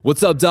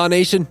What's up, Daw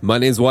Nation? My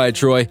name's Wyatt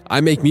Troy.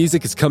 I make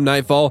music as come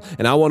nightfall,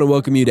 and I want to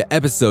welcome you to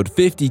episode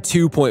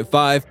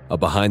 52.5 of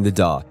Behind the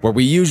Daw, where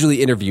we usually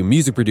interview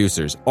music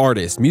producers,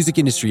 artists, music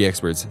industry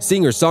experts,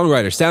 singers,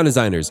 songwriters, sound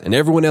designers, and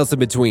everyone else in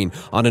between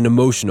on an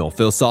emotional,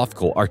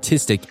 philosophical,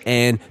 artistic,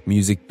 and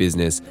music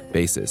business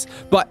basis.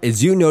 But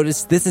as you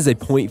noticed, this is a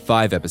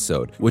 0.5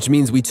 episode, which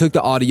means we took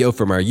the audio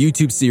from our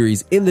YouTube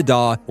series In the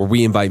Daw, where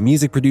we invite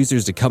music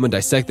producers to come and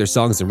dissect their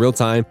songs in real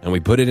time, and we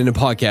put it in a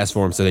podcast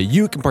form so that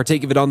you can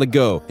partake of it on the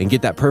go and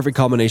get that perfect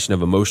combination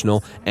of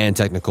emotional and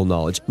technical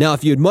knowledge. Now,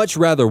 if you'd much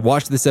rather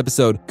watch this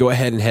episode, go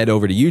ahead and head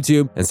over to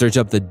YouTube and search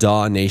up the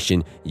Daw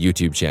Nation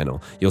YouTube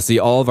channel. You'll see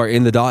all of our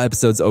In the Daw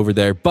episodes over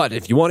there, but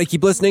if you want to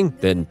keep listening,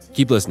 then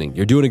keep listening.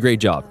 You're doing a great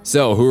job.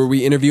 So, who are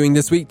we interviewing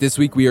this week? This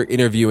week we are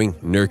interviewing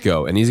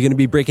Nurko, and he's going to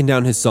be breaking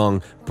down his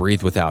song,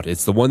 Breathe Without.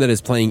 It's the one that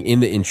is playing in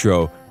the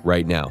intro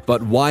right now.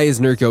 But why is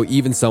Nurko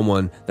even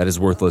someone that is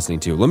worth listening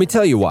to? Let me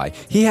tell you why.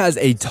 He has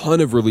a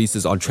ton of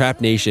releases on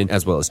Trap Nation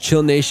as well as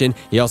Chill Nation.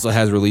 He also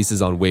has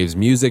releases on Waves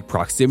Music,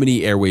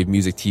 Proximity, Airwave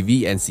Music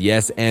TV,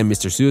 NCS, and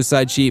Mr.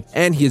 Suicide Sheep.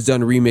 And he has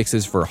done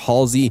remixes for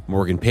Halsey,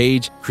 Morgan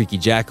Page, Creaky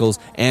Jackals,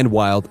 and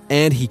Wild.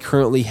 And he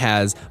currently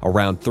has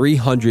around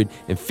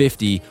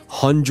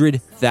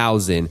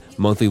 100,000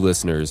 monthly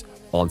listeners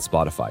on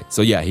Spotify.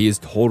 So yeah, he is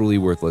totally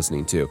worth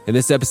listening to. In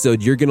this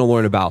episode, you're going to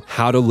learn about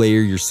how to layer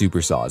your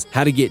supersaws,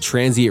 how to get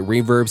transient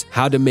reverbs,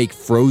 how to make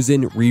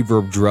frozen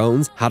reverb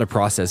drones, how to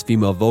process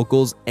female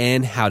vocals,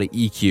 and how to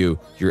EQ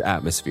your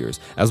atmospheres,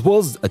 as well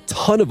as a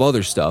ton of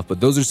other stuff. But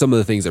those are some of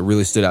the things that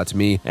really stood out to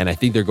me, and I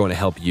think they're going to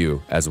help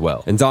you as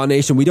well. And Daw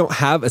Nation, we don't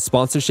have a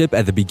sponsorship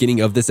at the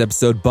beginning of this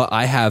episode, but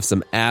I have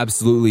some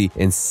absolutely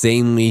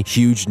insanely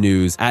huge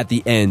news at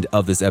the end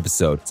of this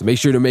episode. So make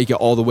sure to make it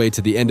all the way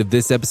to the end of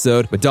this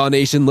episode. But Daw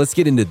Nation, let's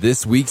get into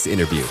this week's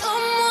interview.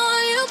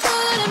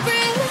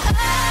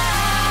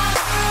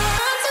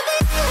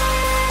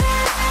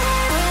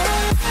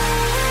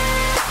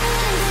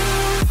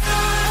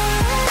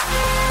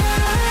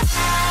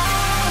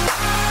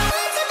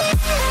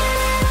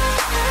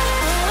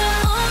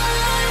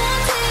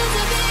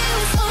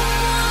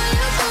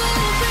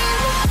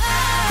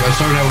 I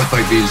started out with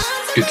like these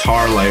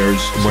guitar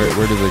layers.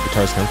 Where do the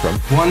guitars come from?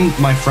 One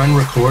my friend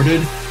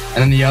recorded,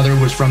 and then the other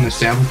was from the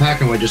sample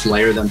pack, and we just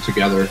layer them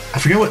together. I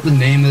forget what the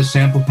name of the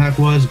sample pack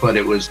was, but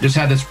it was just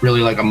had this really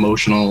like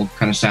emotional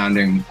kind of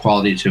sounding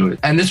quality to it.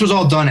 And this was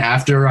all done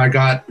after I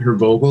got her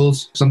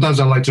vocals. Sometimes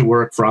I like to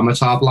work from a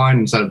top line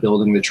instead of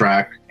building the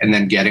track and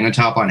then getting a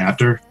top line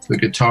after. The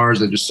guitars,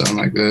 they just sound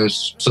like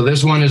this. So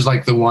this one is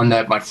like the one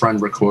that my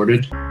friend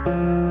recorded.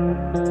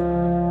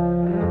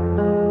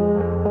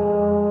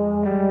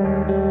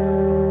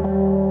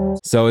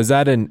 So is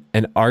that an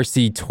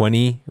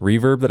RC20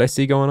 reverb that I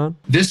see going on?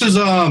 This is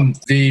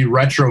the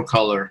retro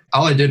color.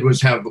 All I did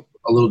was have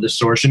a little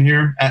distortion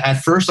here.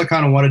 At first, I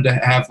kind of wanted to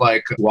have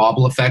like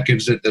wobble effect.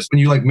 Gives it this, when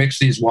you like mix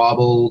this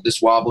wobble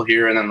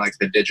here, and then like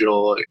the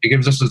digital, it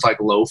gives us this like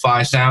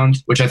lo-fi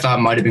sound, which I thought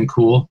might have been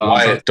cool.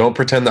 Wyatt, don't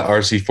pretend the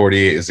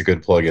RC48 is a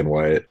good plugin,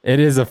 Wyatt. It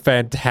is a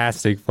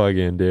fantastic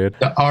plugin, dude.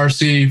 The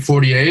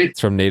RC48?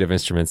 It's from Native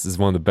Instruments. It's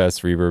one of the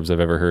best reverbs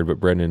I've ever heard, but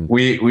Brendan...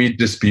 We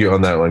dispute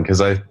on that one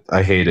because I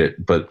hate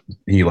it, but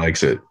he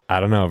likes it. I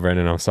don't know,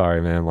 Brendan. I'm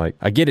sorry, man. Like,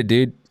 I get it,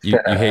 dude. You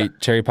hate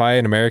cherry pie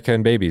and America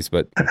and babies,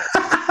 but...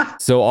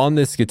 So on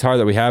this guitar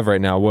that we have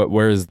right now,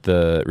 where is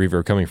the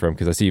reverb coming from?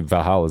 Because I see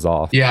Valhalla's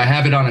off. Yeah, I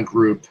have it on a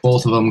group.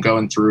 Both of them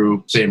going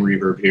through same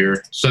reverb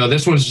here. So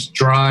this one's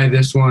dry.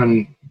 This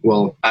one,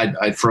 well,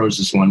 I froze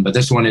this one, but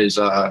this one is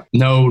no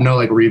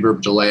like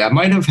reverb delay. I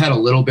might have had a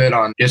little bit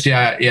on. Yes,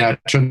 yeah.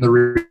 Turn the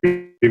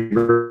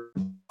reverb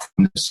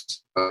on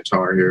this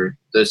guitar here.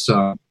 This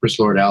Chris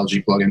Lord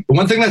Algae plugin. But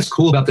one thing that's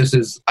cool about this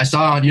is I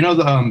saw,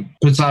 the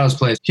Pizzado's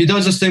place. He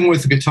does this thing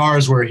with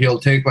guitars where he'll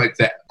take like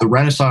the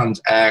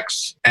Renaissance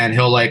axe and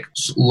he'll like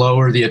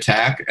lower the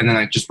attack and then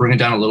like just bring it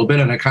down a little bit,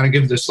 and it kind of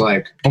gives this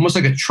like almost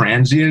like a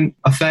transient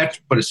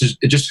effect, but it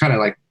just kind of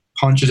like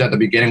punches at the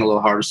beginning a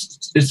little hard.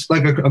 It's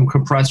like a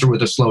compressor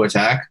with a slow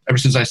attack. Ever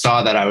since I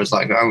saw that, I was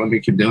like, oh, let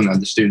me keep doing that.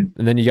 This dude.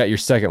 And then you got your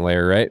second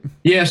layer, right?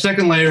 Yeah,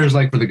 second layer is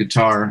like for the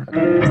guitar.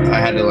 I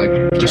had to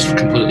like just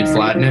completely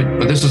flatten it,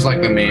 but this is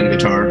like the main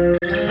guitar.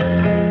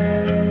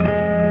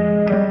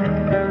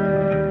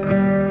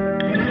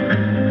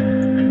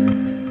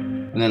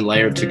 And then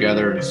layered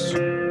together, it's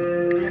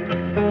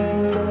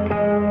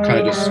kind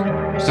of just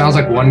sounds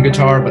like one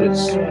guitar, but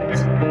it's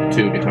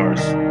two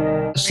guitars.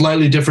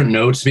 Slightly different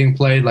notes being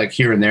played, like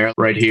here and there,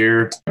 right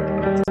here.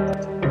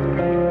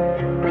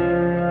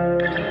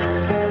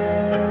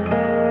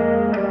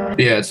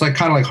 Yeah, it's like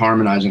kind of like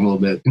harmonizing a little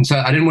bit. And so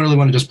I didn't really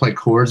want to just play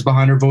chords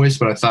behind her voice,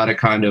 but I thought it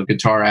kind of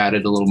guitar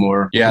added a little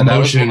more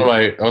emotion.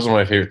 That was one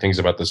of my favorite things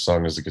about this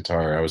song is the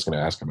guitar. I was going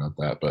to ask about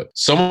that, but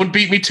someone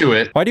beat me to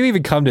it. Why do you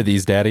even come to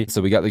these, Daddy? So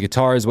we got the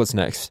guitars. What's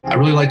next? I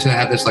really like to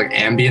have this like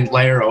ambient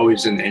layer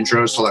always in the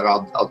intro. So like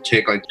I'll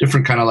take like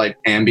different kind of like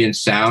ambient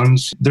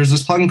sounds. There's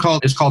this plugin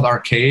called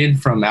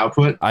Arcade from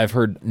Output. I've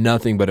heard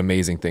nothing but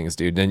amazing things,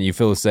 dude. And you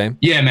feel the same?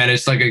 Yeah, man,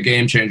 it's like a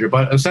game changer.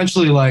 But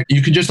essentially, like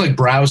you can just like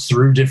browse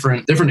through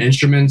different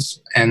instruments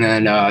and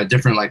then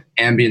different like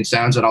ambient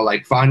sounds that I'll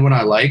like find what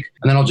I like,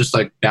 and then I'll just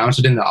like bounce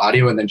it in the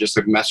audio and then just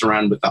like mess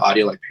around with the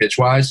audio like pitch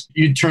wise.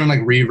 You turn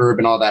like reverb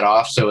and all that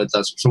off, so it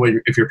does. So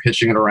if you're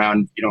pitching it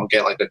around, you don't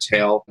get like a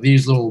tail.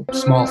 These little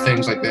small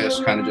things like this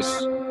kind of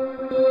just.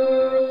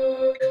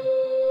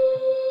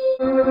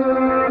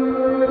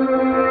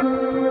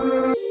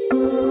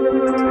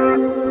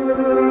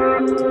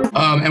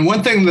 And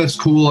one thing that's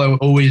cool I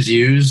always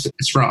use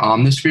is for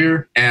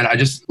Omnisphere, and I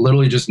just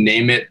literally just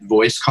name it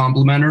voice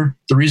complementer.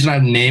 The reason I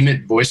name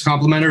it voice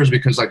complementer is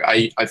because like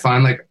I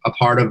find like a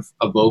part of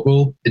a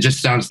vocal, it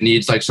just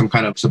needs like some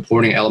kind of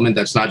supporting element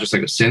that's not just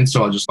like a synth.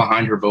 So I'll just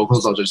behind her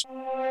vocals, I'll just.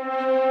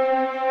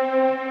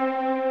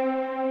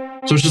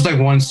 So it's just like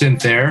one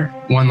synth there,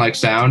 one like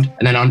sound,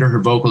 and then under her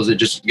vocals, it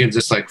just gives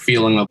this like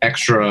feeling of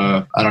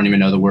extra, I don't even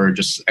know the word,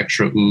 just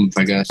extra oomph,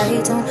 I guess.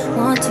 I don't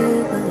want to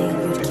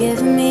believe you'd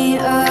give me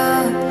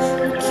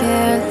a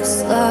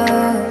careless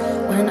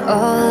love when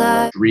all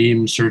I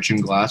Dream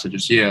Searching Glass.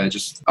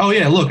 Oh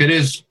yeah, look,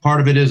 part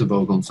of it is a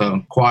vocal,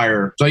 so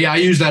choir. So yeah, I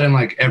use that in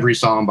like every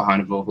song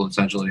behind a vocal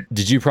essentially.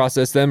 Did you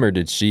process them, or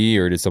did she,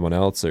 or did someone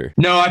else, or?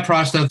 No, I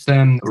processed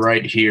them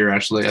right here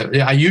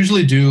actually. I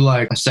usually do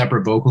like a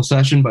separate vocal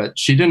session, but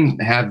she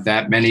didn't have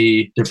that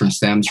many different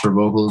stems for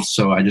vocals,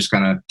 so I just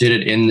kind of did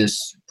it in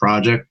this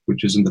project,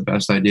 which isn't the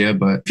best idea,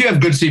 but if you have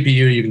good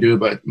CPU, you can do it,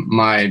 but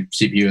my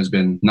CPU has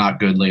been not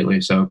good lately,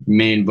 so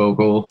main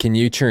vocal. Can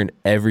you turn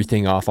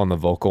everything off on the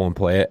vocal and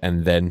play it,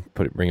 and then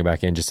bring it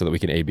back in just so that we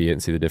can A/B it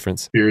and see the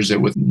difference? Here's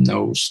it with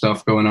no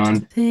stuff going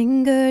on.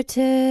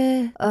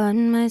 fingertip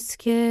on my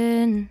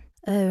skin.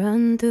 I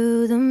run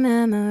through the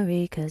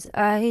memory, 'cause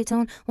I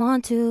don't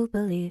want to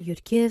believe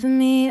you'd give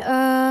me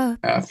up.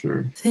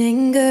 After.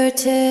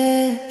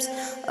 Fingertips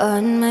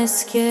on my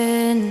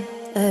skin.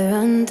 I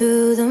run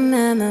through the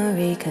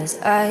memory, 'cause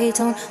I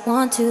don't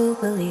want to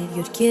believe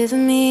you'd give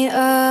me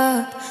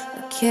up.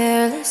 A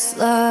careless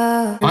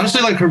love.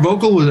 Honestly, like her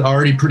vocal was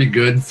already pretty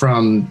good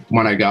from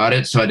when I got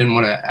it, so I didn't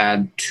want to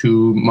add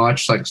too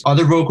much. Like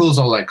other vocals,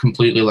 I'll like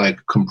completely like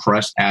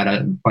compress, add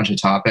a bunch of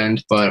top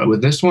end. But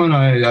with this one,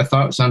 I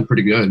thought it sounded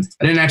pretty good.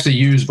 I didn't actually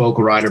use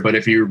Vocal Rider, but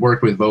if you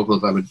work with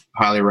vocals, I would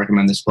highly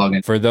recommend this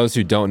plugin. For those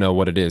who don't know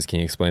what it is, can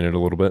you explain it a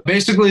little bit?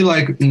 Basically,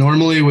 like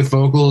normally with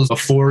vocals,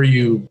 before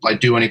you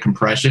like do any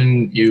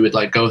compression, you would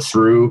like go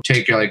through,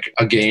 take like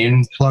a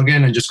gain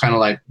plugin and just kind of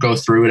like go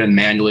through it and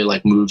manually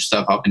like move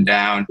stuff up and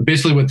down. But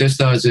basically what this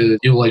does is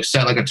you'll like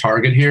set like a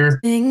target here.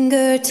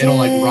 It'll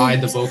like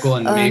ride the vocal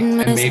and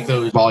make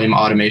those volume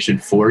automation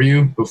for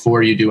you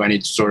before you do any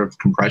sort of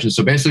compression.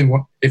 So basically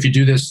if you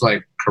do this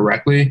like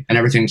correctly and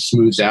everything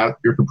smooths out,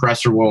 your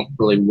compressor won't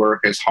really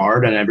work as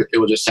hard and it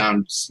will just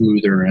sound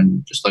smoother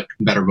and just like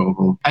better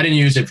vocal. I didn't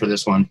use it for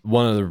this one.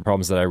 One of the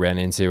problems that I ran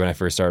into when I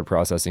first started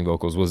processing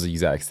vocals was the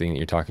exact thing that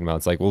you're talking about.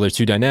 It's like, well, they're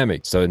too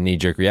dynamic, so a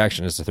knee-jerk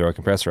reaction is to throw a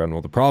compressor on.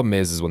 Well, the problem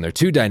is when they're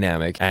too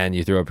dynamic and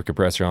you throw up a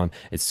compressor on,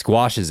 it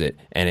squashes it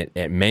and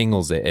it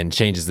mangles it and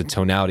changes the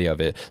tonality of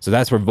it. So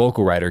that's where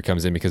Vocal Rider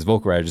comes in, because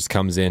Vocal Rider just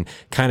comes in,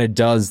 kind of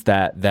does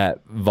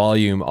that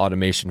volume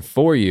automation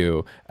for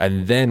you,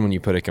 and then when you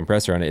put a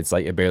compressor on it, it's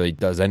like it barely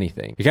does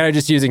anything. You're kind of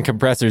just using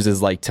compressors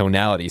as like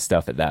tonality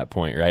stuff at that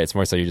point, right? It's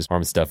more so you're just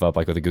warming stuff up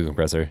like with a Google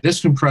compressor.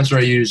 This compressor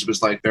I used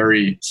was like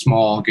very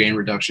small gain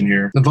reduction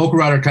here. The Vocal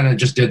Rider kind of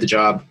just did the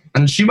job.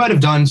 And she might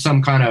have done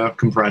some kind of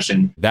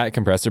compression. That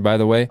compressor, by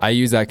the way, I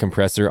use that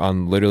compressor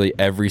on literally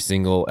every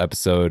single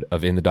episode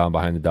of In the Daw and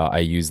Behind the Daw. I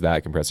use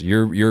that compressor.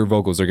 Your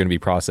vocals are going to be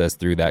processed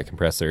through that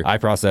compressor. I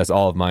process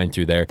all of mine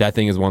through there. That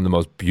thing is one of the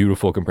most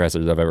beautiful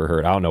compressors I've ever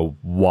heard. I don't know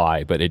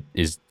why, but it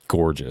is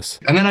gorgeous.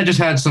 And then I just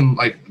had some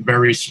like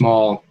very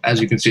small,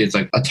 as you can see, it's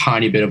like a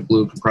tiny bit of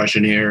glue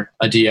compression here,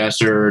 a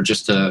de-esser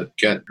just to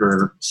get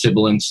her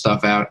sibilant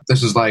stuff out.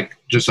 This is like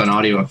just an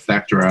audio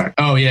effect rack.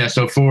 Oh yeah,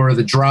 so for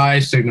the dry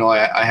signal,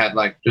 I had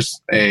like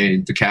just a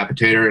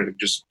decapitator to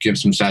just give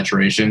some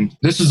saturation.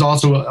 This is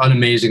also an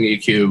amazing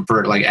EQ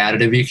for like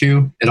additive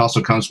EQ. It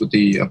also comes with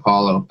the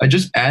Apollo. I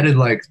just added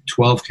like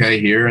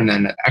 12K here and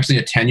then actually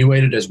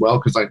attenuated as well,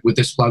 because like with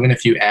this plugin,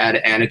 if you add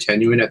and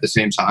attenuate at the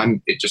same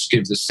time, it just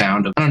gives the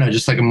sound of, I don't know,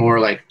 just like a more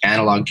like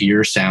analog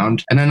gear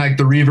sound. And then like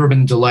the reverb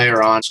and delay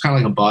are on. It's kind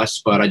of like a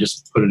bus, but I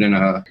just put it in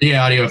a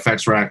audio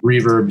effects rack.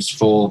 Reverb's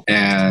full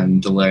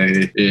and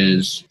delay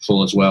is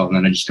full as well. And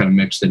then I just kind of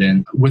mixed it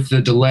in. With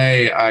the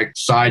delay, I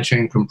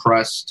sidechain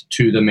compressed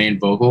to the main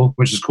vocal,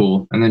 which is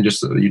cool. And then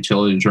just the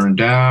utility turned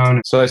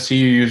down. So I see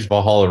you use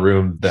Valhalla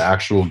Room, the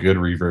actual good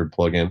reverb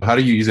plugin. How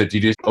do you use it? Do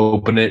you just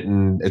open it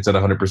and it's at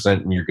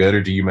 100% and you're good?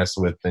 Or do you mess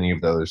with any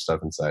of the other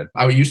stuff inside?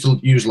 I used to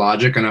use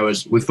Logic, and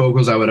with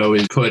vocals, I would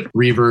always put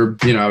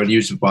reverb, I would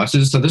use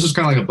buses. So this is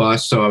kind of like a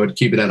bus, so I would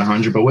keep it at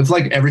 100. But with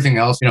like everything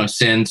else,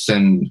 synths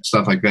and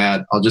stuff like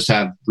that, I'll just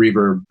have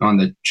reverb on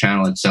the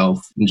channel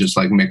itself and just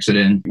like mix it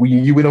in.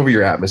 You went over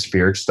your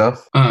atmospheric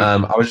stuff.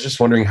 I was just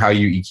wondering how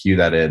you EQ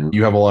that in.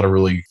 You have a lot of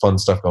really fun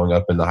stuff going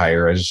up in the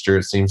higher register,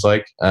 it seems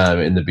like,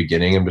 in the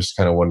beginning. I'm just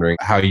kind of wondering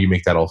how you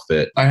make that all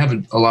fit. I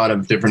have a lot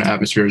of different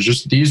atmospheres.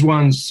 Just these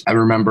ones, I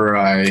remember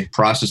I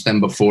processed them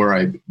before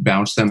I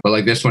bounced them. But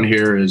like this one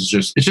here is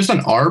it's just an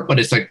ARP, but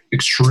it's like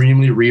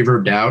extremely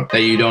reverbed out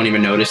that you don't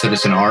even notice that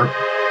it's an ARP.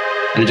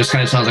 And it just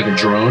kind of sounds like a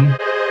drone.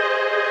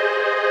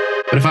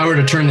 But if I were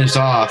to turn this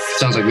off, it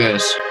sounds like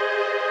this.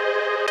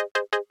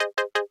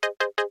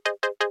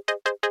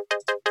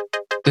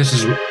 This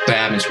is the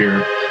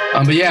atmosphere.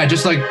 But yeah,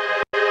 just like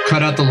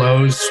cut out the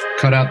lows,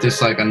 cut out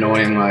this like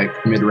annoying like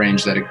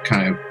mid-range that it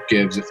kind of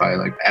gives if I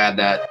like add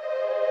that.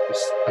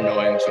 It's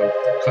annoying, so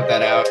cut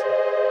that out.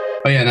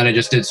 Oh yeah, and then I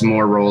just did some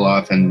more roll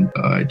off, and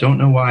I don't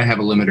know why I have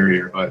a limiter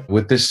here, but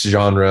with this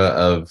genre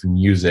of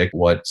music,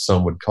 what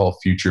some would call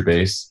future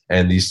bass,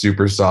 and these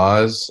super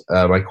saws,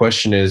 my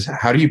question is,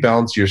 how do you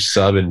balance your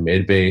sub and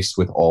mid bass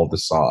with all the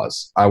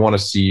saws? I want to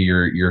see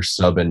your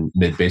sub and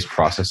mid bass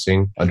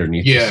processing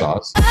underneath the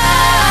saws.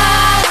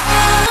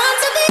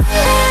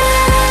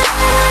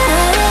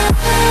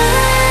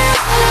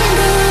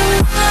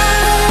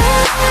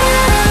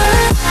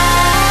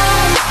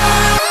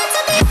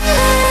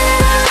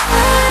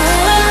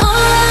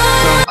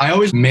 I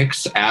always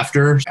mix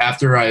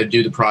after I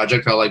do the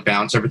project. I'll like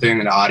bounce everything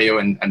in audio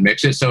and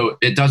mix it. So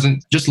it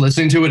doesn't, just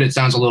listening to it, it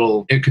sounds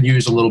it could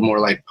use a little more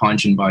like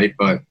punch and bite,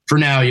 but for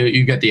now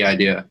you get the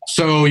idea.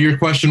 So your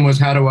question was,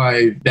 how do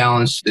I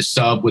balance the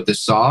sub with the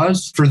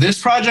saws? For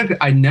this project,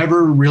 I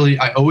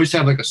always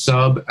have like a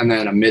sub and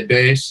then a mid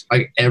bass,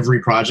 like every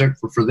project.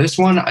 For this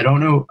one, I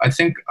don't know. I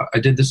think I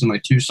did this in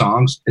like 2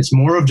 songs. It's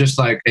more of just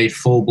like a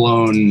full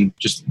blown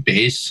just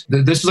bass.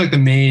 This is like the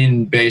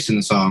main bass in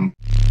the song.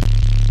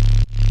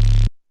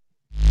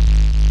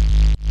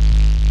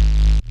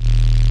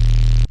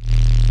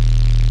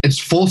 It's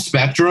full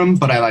spectrum,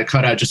 but I like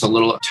cut out just a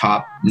little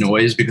top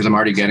noise because I'm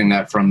already getting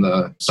that from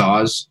the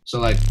saws. So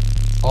like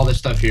all this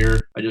stuff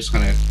here, I just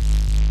kind of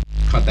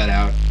cut that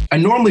out. I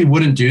normally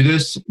wouldn't do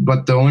this,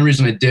 but the only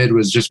reason I did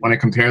was just when I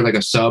compared like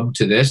a sub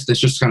to this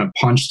just kind of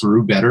punched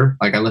through better.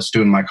 Like I listened to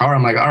it in my car.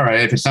 I'm like, all right,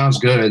 if it sounds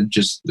good,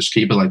 just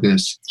keep it like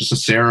this. Just a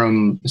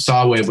Serum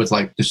saw wave with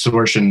like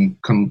distortion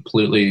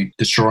completely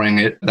destroying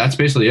it. That's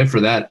basically it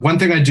for that. One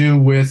thing I do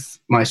with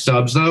my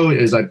subs though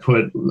is I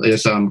put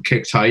this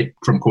Kick Tight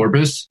from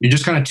Corpus. You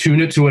just kind of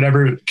tune it to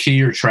whatever key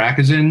your track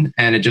is in,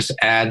 and it just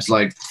adds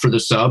like, for the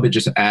sub, it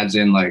just adds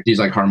in like these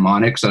like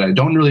harmonics that I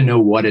don't really know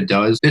what it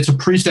does. It's a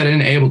preset in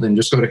Ableton.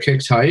 Just go to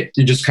Kick Tight.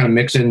 You just kind of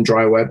mix it in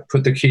dry wet,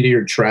 put the key to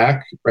your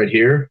track right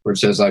here where it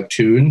says like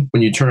tune.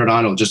 When you turn it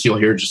on, you'll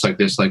hear just like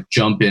this like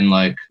jump in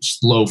like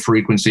slow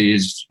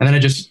frequencies, and then I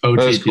just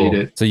OTP'd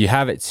it. So you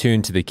have it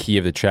tuned to the key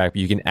of the track,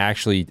 but you can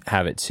actually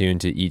have it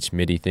tuned to each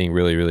MIDI thing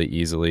really, really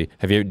easily.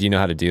 Do you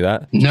know how to do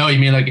that? No, you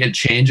mean like it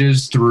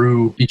changes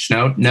through each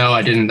note? No,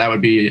 I didn't. That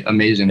would be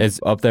amazing. It's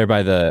up there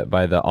by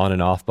the on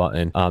and off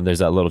button. There's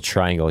that little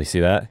triangle. You see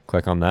that?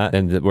 Click on that.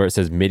 And where it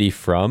says MIDI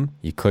from,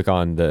 you click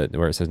on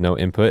where it says no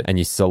input, and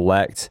you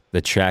select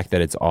the track that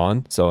it's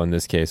on. So in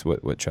this case,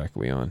 what track are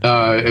we on?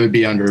 It would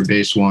be under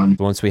bass 1.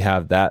 Once we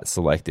have that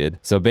selected,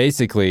 so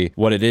basically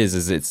what it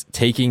is it's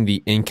taking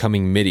the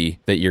incoming MIDI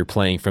that you're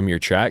playing from your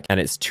track, and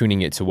it's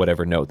tuning it to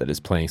whatever note that is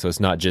playing. So it's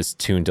not just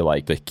tuned to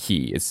like the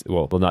key. It's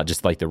well not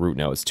just like the root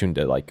note. It's tuned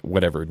to like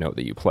whatever note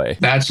that you play.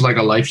 That's like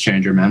a life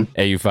changer, man.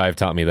 AU5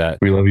 taught me that.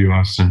 We love you,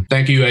 Austin.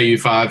 Thank you,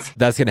 AU5.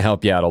 That's going to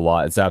help you out a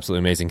lot. It's absolutely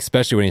amazing,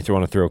 especially when you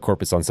want to throw a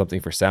Corpus on something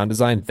for sound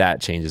design.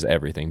 That changes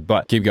everything.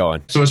 But keep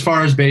going. So as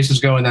far as basses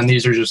go, and then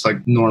these are just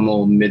like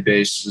normal mid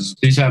basses.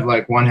 These have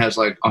like, one has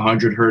like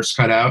 100 hertz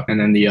cut out, and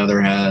then the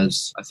other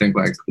has I think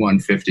like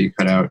 150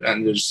 cut out,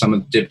 and there's some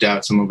dipped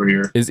out, some over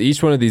here. Is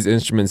each one of these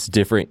instruments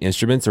different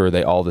instruments, or are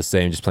they all the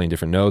same, just playing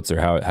different notes, or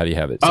how do you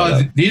have it set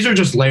up? These are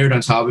just layered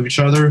on top of each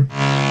other.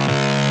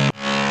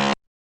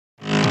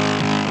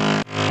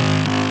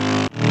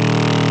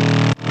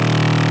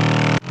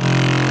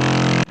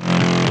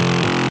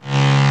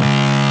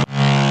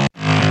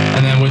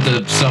 And then with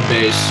the sub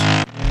bass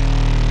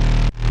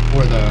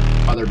or the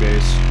other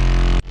bass.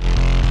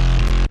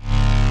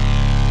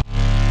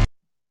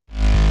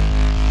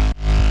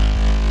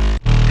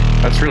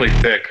 That's really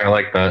thick. I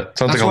like that.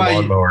 Sounds like a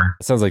lawnmower.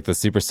 It sounds like the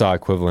super saw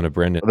equivalent of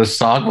Brendan. The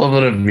saw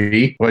equivalent of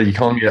me? What, you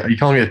calling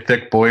me a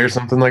thick boy or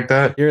something like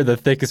that? You're the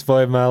thickest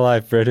boy of my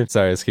life, Brendan.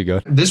 Sorry, let's keep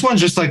going. This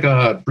one's just like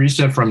a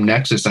preset from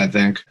Nexus, I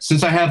think.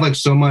 Since I have like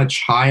so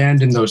much high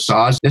end in those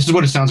saws, this is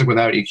what it sounds like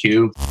without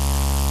EQ.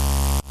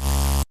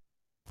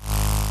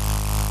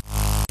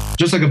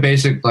 Just like a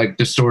basic like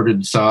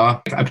distorted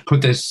saw. I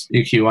put this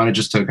EQ on it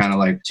just to kind of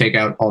like take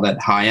out all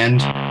that high end,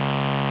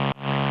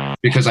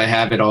 because I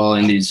have it all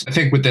in these. I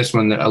think with this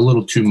one, a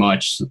little too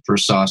much for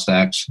saw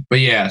stacks. But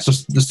yeah, so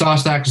the saw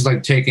stack is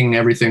like taking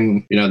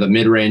everything, the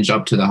mid-range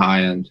up to the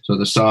high end. So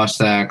the saw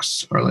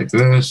stacks are like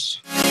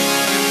this.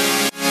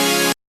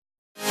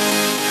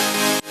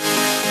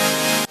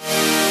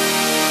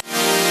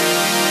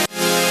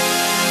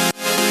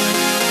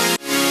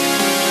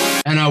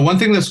 And one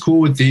thing that's cool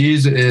with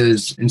these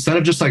is instead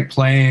of just like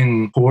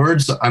playing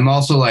chords, I'm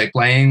also like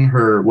playing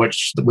her what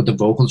the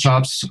vocal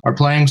chops are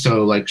playing.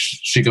 So like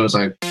she goes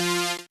like,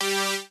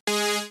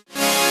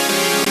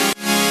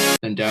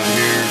 and down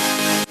here.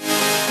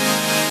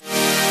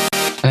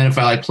 And then if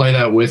I like play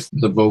that with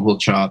the vocal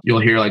chop, you'll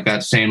hear like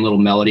that same little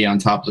melody on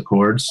top of the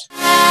chords.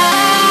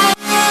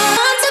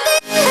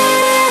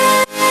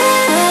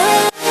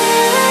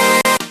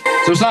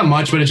 So it's not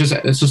much, but it's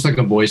just like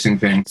a voicing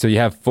thing. So you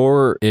have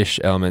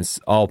 4-ish elements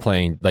all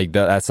playing, like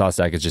that saw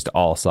stack is just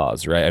all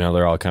saws, right? I know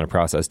they're all kind of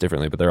processed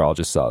differently, but they're all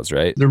just saws,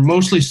 right? They're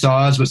mostly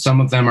saws, but some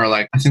of them are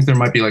like, I think there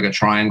might be like a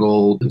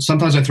triangle.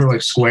 Sometimes I throw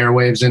like square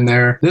waves in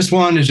there. This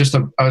one is just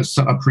a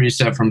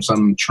preset from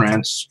some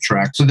trance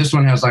track. So this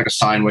one has like a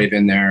sine wave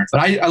in there.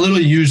 But I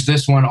literally use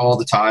this one all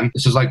the time.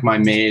 This is like my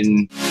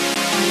main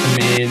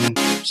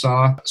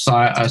saw,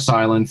 a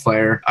silent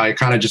flare. I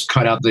kind of just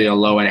cut out the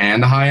low end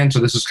and the high end. So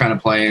this is kind of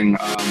playing,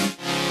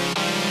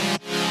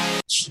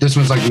 this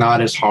one's like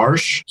not as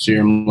harsh.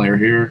 Serum layer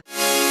here.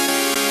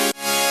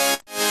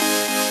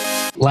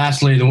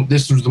 Lastly,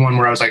 this was the one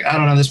where I was like, I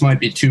don't know, this might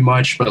be too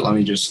much, but let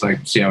me just like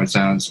see how it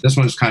sounds. This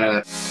one's kind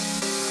of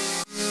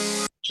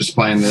just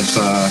playing this,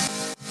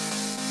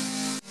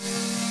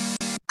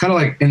 kind of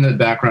like in the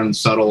background,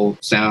 subtle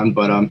sound,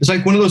 but it's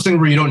like one of those things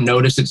where you don't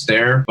notice it's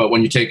there, but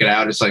when you take it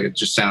out, it's like it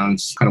just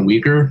sounds kind of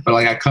weaker. But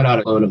like I cut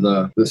out a load of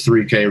the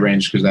 3K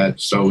range because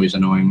that's always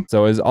annoying.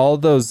 So is all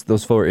those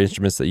 4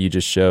 instruments that you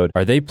just showed,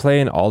 are they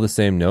playing all the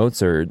same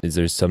notes, or is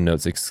there some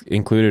notes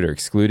included or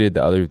excluded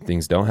that other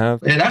things don't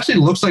have? It actually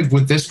looks like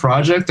with this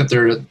project that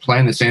they're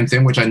playing the same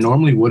thing, which I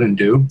normally wouldn't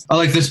do. I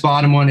like this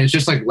bottom one, it's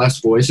just like less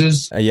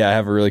voices. Yeah, I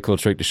have a really cool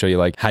trick to show you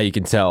like how you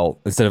can tell,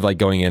 instead of like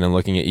going in and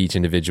looking at each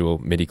individual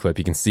MIDI clip,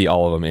 you can see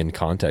all of them in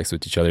context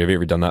with each other. Have you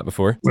ever done that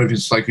before? What if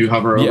it's like you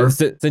hover over?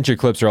 Yeah, since your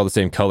clips are all the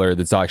same color,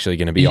 that's actually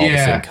going to be all the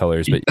same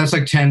colors. But that's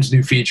like Ten's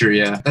new feature.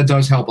 Yeah, that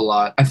does help a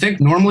lot. I think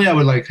normally I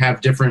would like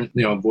have different,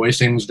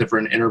 voicings,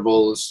 different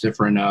intervals,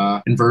 different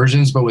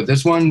inversions, but with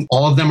this one,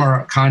 all of them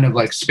are kind of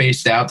like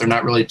spaced out. They're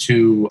not really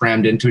too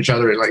crammed into each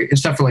other, like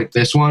except for like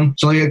this one.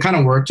 So like it kind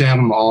of worked to have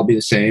them all be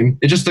the same.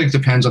 It just like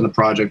depends on the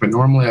project, but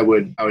normally I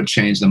would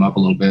change them up a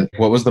little bit.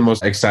 What was the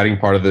most exciting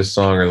part of this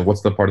song, or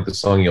what's the part of the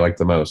song you like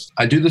the most?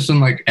 I do this in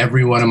like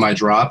every one of my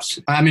drops.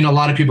 I mean, a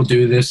lot of people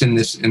do this in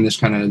this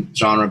kind of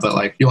genre, but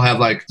like you'll have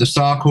like the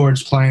saw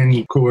chords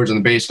playing chords and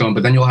the bass going,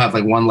 but then you'll have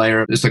like one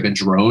layer, it's like a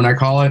drone, I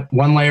call it.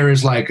 One layer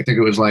is like, I think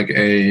it was like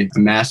a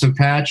massive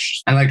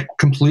patch and like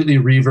completely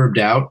reverbed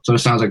out. So it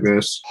sounds like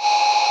this.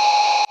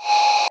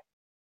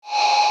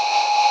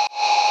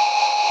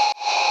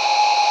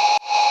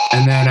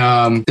 And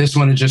then this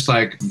one is just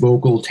like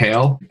vocal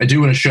tail. I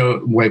do want to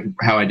show like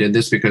how I did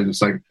this because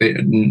it's like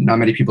not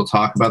many people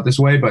talk about this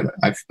way, but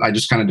I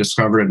just kind of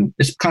discovered it.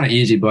 It's kind of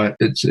easy, but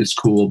it's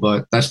cool.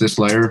 But that's this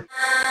layer.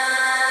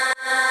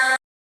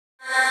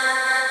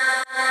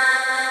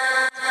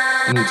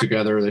 And then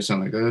together they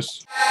sound like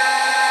this.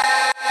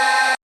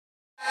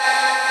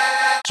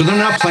 So they're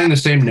not playing the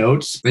same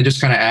notes. They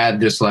just kind of add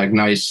this like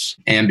nice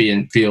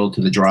ambient feel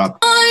to the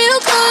drop.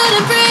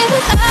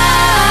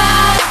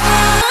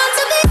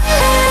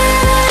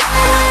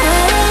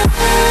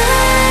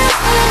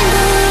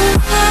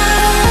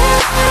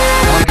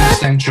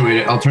 Accentuate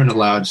it. I'll turn it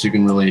loud so you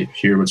can really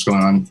hear what's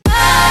going on.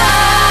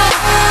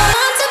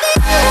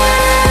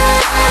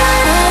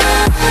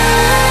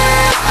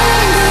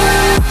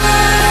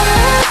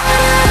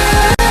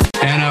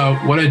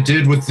 And what I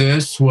did with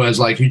this was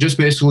like you just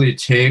basically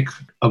take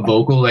a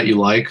vocal that you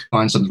like,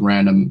 find something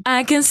random.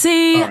 I can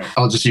see. All right,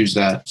 I'll just use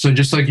that. So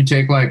just like you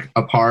take like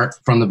a part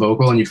from the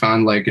vocal and you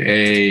find like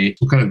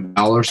some kind of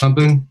vowel or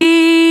something.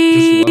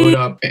 Just load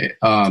up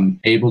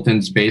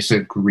Ableton's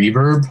basic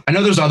reverb. I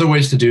know there's other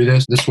ways to do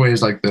this. This way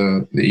is like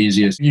the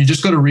easiest. You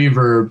just go to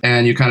reverb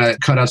and you kind of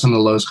cut out some of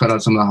the lows, cut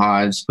out some of the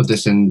highs, put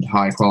this in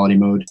high quality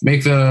mode.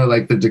 Make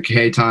the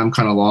decay time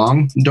kind of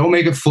long. Don't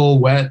make it full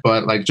wet,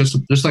 but like just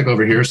like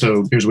over here.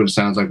 So here's what it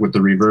sounds like with the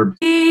reverb.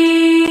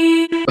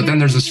 But then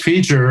there's this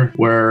feature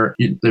where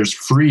there's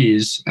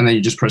freeze and then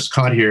you just press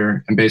cut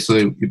here and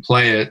basically you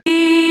play it.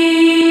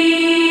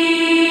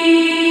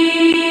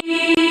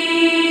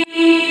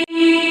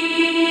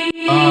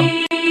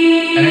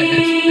 And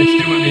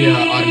it's doing the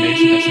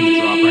automation that's in the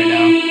drop right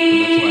now. So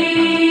that's why I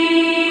kind of...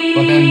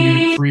 But then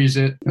you would freeze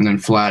it and then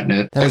flatten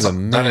it. That is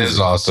amazing. That is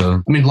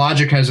awesome. I mean,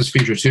 Logic has this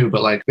feature too,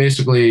 but like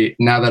basically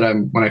now that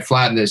when I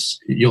flatten this,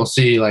 you'll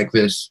see like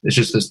this, it's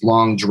just this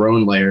long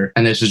drone layer.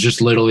 And this is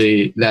just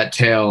literally that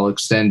tail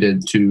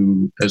extended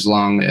to as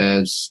long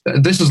as,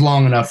 this is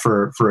long enough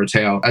for a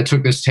tail. I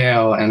took this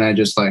tail and I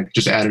just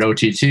added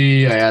OTT.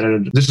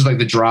 This is like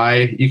the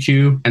dry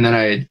EQ. And then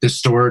I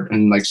distort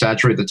and like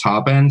saturate the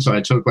top end. So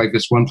I took like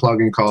this one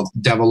plugin called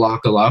Devil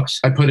Lock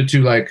Deluxe. I put it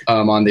to like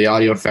on the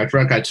audio effect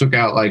rack. I took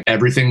out like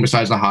everything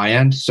besides the high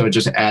end. So it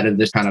just added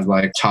this kind of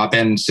like top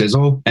end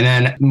sizzle, and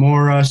then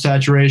more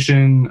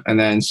saturation, and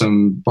then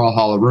some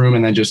Valhalla room,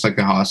 and then just like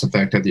the Haas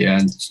effect at the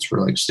end for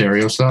like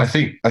stereo stuff.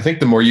 I think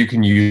the more you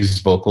can use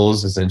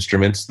vocals as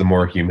instruments, the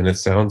more human it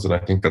sounds, and I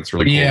think that's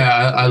really cool.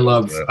 Yeah, I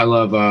love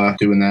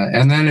doing that.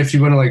 And then if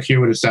you want to like hear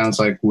what it sounds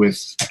like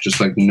with just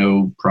like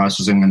no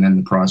processing and then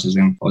the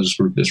processing, I'll just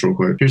group this real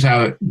quick. Here's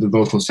how the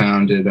vocal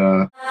sounded.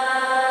 And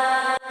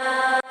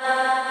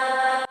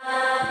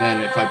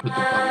then if I put the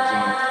buttons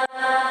on.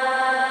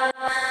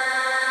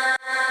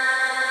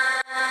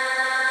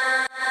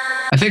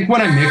 I think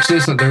when I mix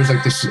this, that there's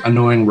like this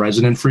annoying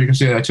resonant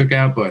frequency that I took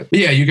out, but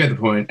yeah, you get the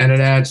point. And it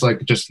adds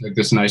like just like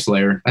this nice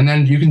layer. And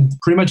then you can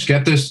pretty much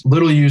get this,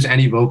 literally use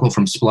any vocal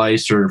from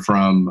Splice or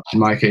from, in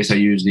my case, I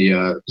use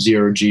the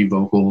Zero G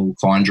vocal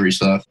Foundry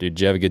stuff. Dude,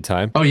 did you have a good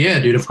time? Oh yeah,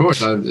 dude, of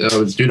course. I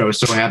was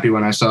so happy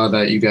when I saw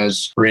that you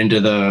guys were into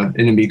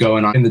me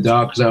going on in the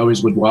DAW, because I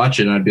always would watch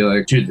it and I'd be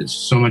like, dude, there's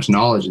so much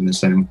knowledge in this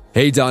thing.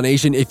 Hey, DAW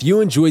Nation, if you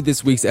enjoyed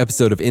this week's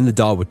episode of In the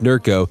DAW with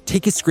Nurko,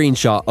 take a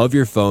screenshot of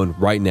your phone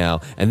right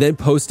now and then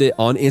post it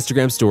on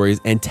Instagram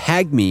stories and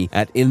tag me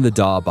at In the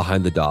DAW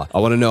Behind the DAW. I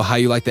want to know how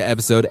you liked the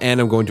episode,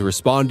 and I'm going to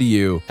respond to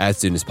you as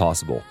soon as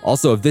possible.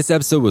 Also, if this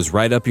episode was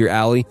right up your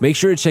alley, make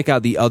sure to check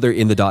out the other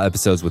In the DAW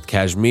episodes with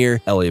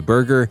Kashmir, Elliot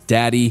Berger,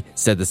 Daddy,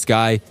 Said the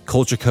Sky,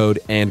 Culture Code,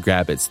 and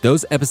Grabbits.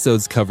 Those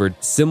episodes covered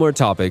similar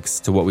topics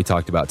to what we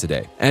talked about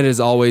today. And as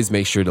always,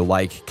 make sure to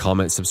like,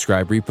 comment,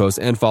 subscribe, repost,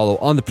 and follow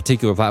on the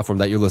particular platform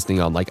that you're listening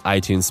on, like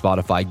iTunes,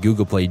 Spotify,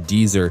 Google Play,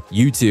 Deezer,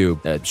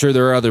 YouTube. I'm sure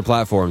there are other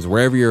platforms.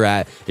 Wherever you're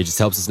at, it just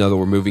helps us know that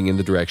we're moving in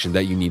the direction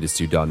that you need us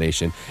to, DAW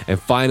Nation. And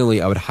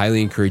finally, I would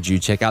highly encourage you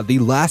to check out the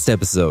last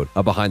episode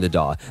of Behind the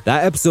DAW.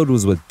 That episode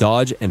was with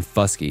Dodge and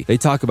Fusky. They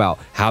talk about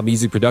how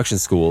music production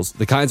schools,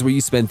 the kinds where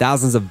you spend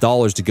thousands of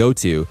dollars to go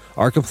to,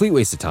 are a complete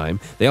waste of time.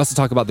 They also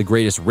talk about the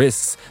greatest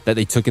risks that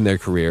they took in their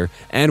career,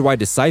 and why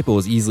Disciple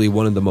is easily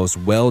one of the most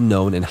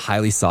well-known and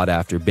highly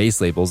sought-after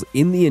bass labels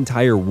in the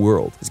entire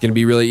world. It's going to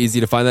be really easy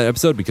to find that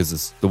episode because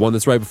it's the one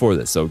that's right before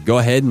this. So go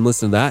ahead and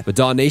listen to that. But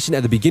DAW Nation,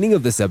 at the beginning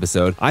of this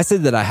episode, I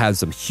said that I had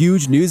some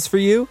huge news for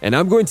you, and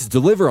I'm going to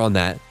deliver on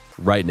that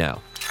right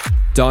now.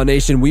 DAW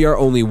Nation, we are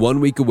only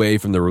 1 week away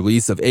from the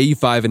release of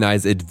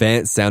AU5&I's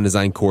advanced sound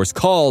design course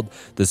called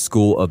The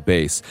School of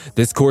Bass.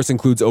 This course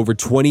includes over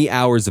 20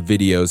 hours of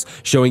videos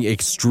showing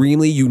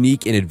extremely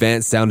unique and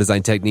advanced sound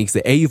design techniques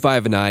that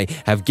AU5&I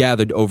have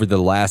gathered over the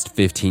last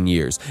 15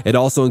 years. It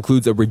also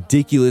includes a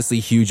ridiculously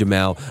huge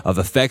amount of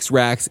effects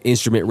racks,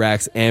 instrument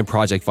racks, and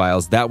project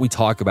files that we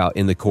talk about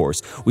in the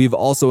course. We've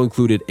also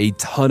included a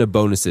ton of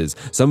bonuses,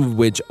 some of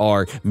which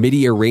are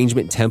MIDI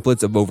arrangement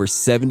templates of over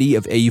 70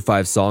 of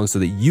AU5's songs so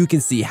that you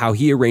can see how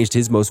he arranged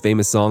his most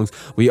famous songs.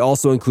 We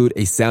also include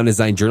a sound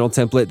design journal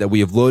template that we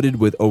have loaded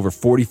with over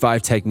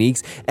 45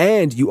 techniques,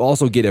 and you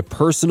also get a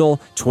personal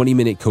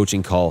 20-minute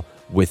coaching call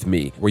with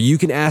me, where you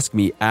can ask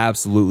me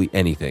absolutely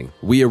anything.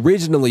 We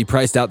originally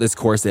priced out this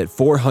course at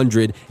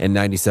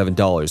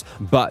 $497,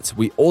 but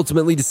we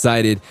ultimately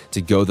decided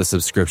to go the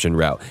subscription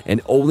route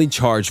and only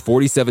charge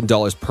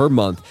 $47 per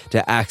month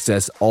to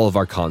access all of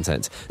our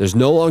content. There's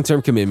no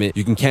long-term commitment.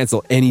 You can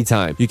cancel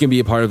anytime. You can be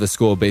a part of the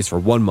School of Bass for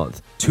 1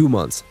 month, 2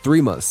 months,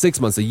 3 months,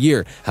 6 months, a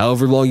year,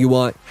 however long you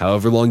want,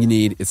 however long you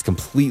need. It's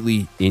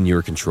completely in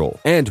your control.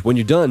 And when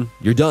you're done,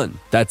 you're done.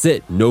 That's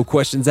it. No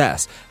questions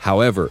asked.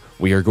 However,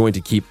 we are going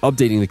to keep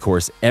updating the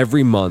course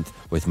every month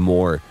with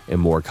more and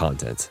more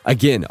content.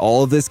 Again,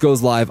 all of this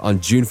goes live on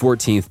June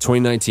 14th,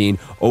 2019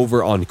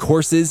 over on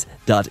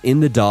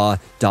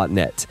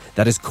courses.inthedaw.net.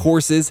 That is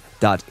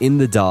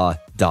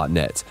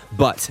courses.inthedaw.net.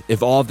 But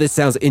if all of this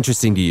sounds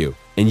interesting to you,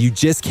 and you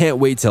just can't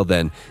wait till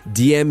then,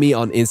 DM me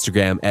on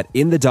Instagram at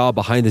In the DAW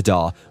Behind the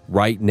DAW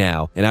right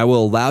now, and I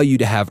will allow you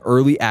to have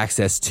early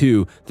access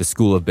to the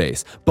School of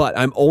Bass. But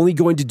I'm only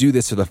going to do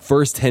this for the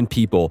first 10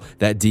 people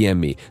that DM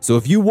me. So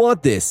if you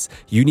want this,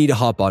 you need to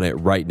hop on it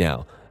right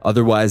now.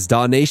 Otherwise,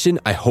 DAW Nation,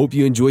 I hope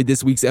you enjoyed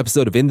this week's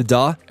episode of In the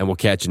DAW, and we'll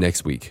catch you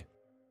next week.